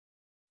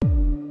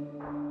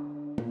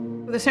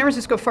The San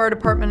Francisco Fire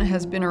Department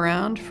has been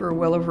around for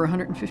well over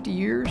 150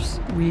 years.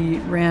 We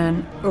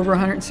ran over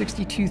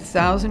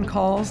 162,000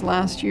 calls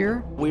last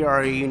year. We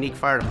are a unique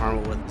fire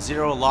department with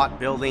 0 lot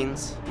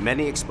buildings,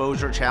 many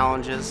exposure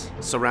challenges,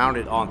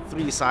 surrounded on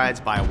 3 sides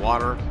by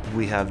water.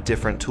 We have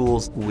different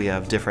tools, we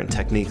have different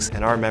techniques,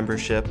 and our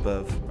membership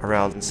of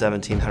around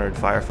 1,700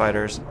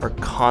 firefighters are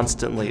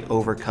constantly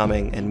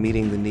overcoming and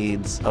meeting the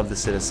needs of the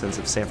citizens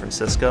of San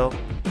Francisco.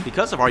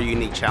 Because of our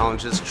unique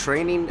challenges,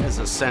 training is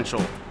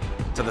essential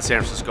to the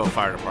San Francisco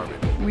Fire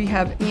Department. We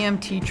have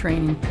EMT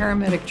training,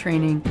 paramedic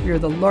training. We are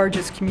the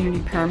largest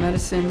community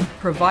paramedicine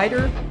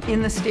provider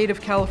in the state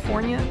of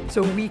California,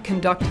 so we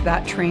conduct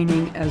that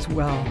training as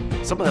well.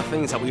 Some of the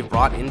things that we've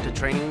brought into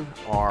training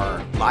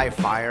are live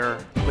fire.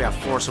 We have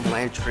forcible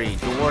entry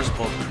doors,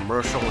 both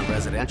commercial and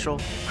residential,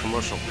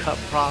 commercial cut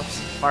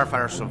props,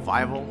 firefighter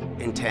survival,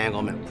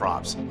 entanglement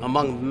props,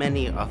 among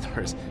many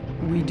others.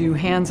 We do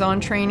hands-on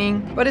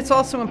training, but it's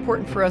also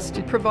important for us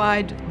to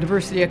provide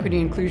diversity, equity,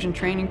 inclusion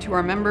training to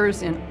our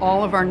members. In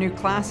all of our new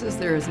classes,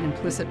 there is an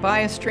implicit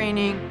bias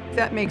training.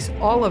 That makes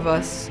all of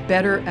us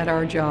better at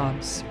our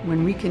jobs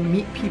when we can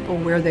meet people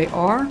where they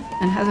are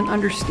and has an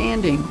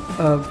understanding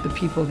of the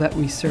people that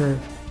we serve.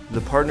 The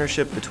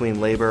partnership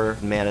between labor,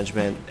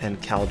 management, and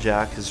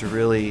Cal-JAC has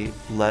really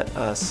let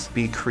us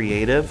be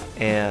creative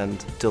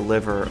and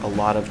deliver a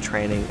lot of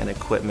training and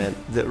equipment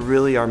that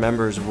really our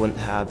members wouldn't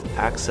have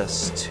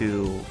access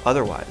to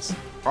otherwise.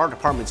 Our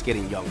department's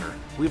getting younger.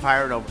 We've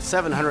hired over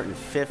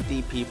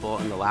 750 people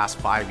in the last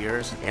 5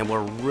 years, and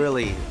we're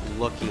really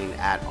looking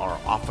at our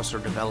officer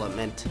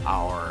development,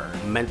 our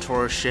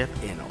mentorship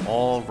in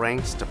all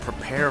ranks to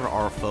prepare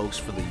our folks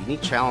for the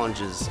unique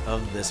challenges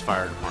of this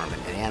fire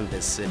department and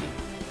this city.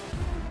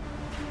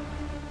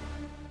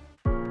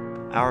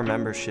 Our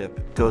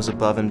membership goes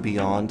above and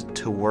beyond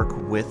to work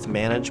with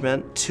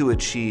management to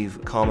achieve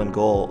a common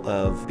goal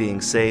of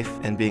being safe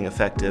and being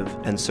effective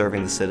and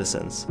serving the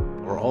citizens.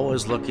 We're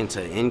always looking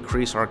to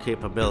increase our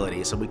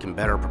capabilities so we can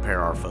better prepare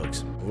our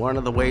folks. One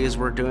of the ways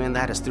we're doing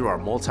that is through our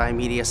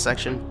multimedia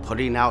section,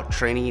 putting out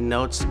training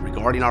notes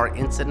regarding our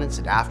incidents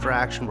and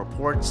after-action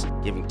reports,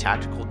 giving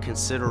tactical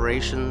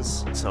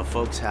considerations so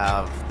folks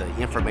have the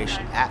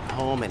information at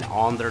home and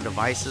on their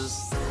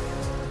devices.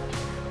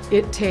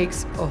 It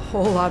takes a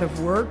whole lot of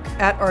work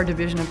at our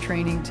division of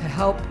training to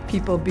help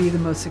people be the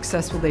most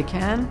successful they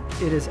can.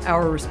 It is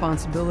our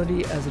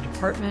responsibility as a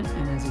department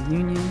and as a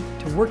union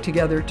to work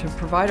together to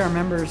provide our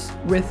members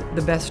with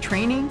the best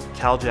training.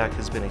 Cal-JAC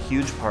has been a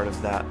huge part of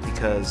that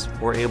because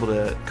we're able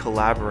to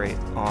collaborate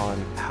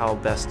on how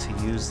best to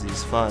use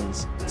these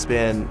funds. It's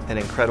been an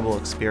incredible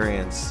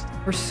experience.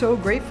 We're so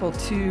grateful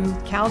to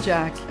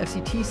Cal-JAC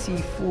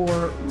FCTC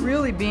for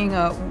really being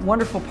a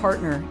wonderful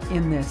partner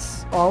in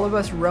this. All of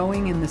us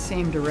rowing in the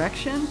same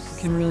direction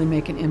can really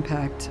make an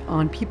impact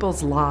on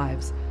people's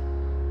lives.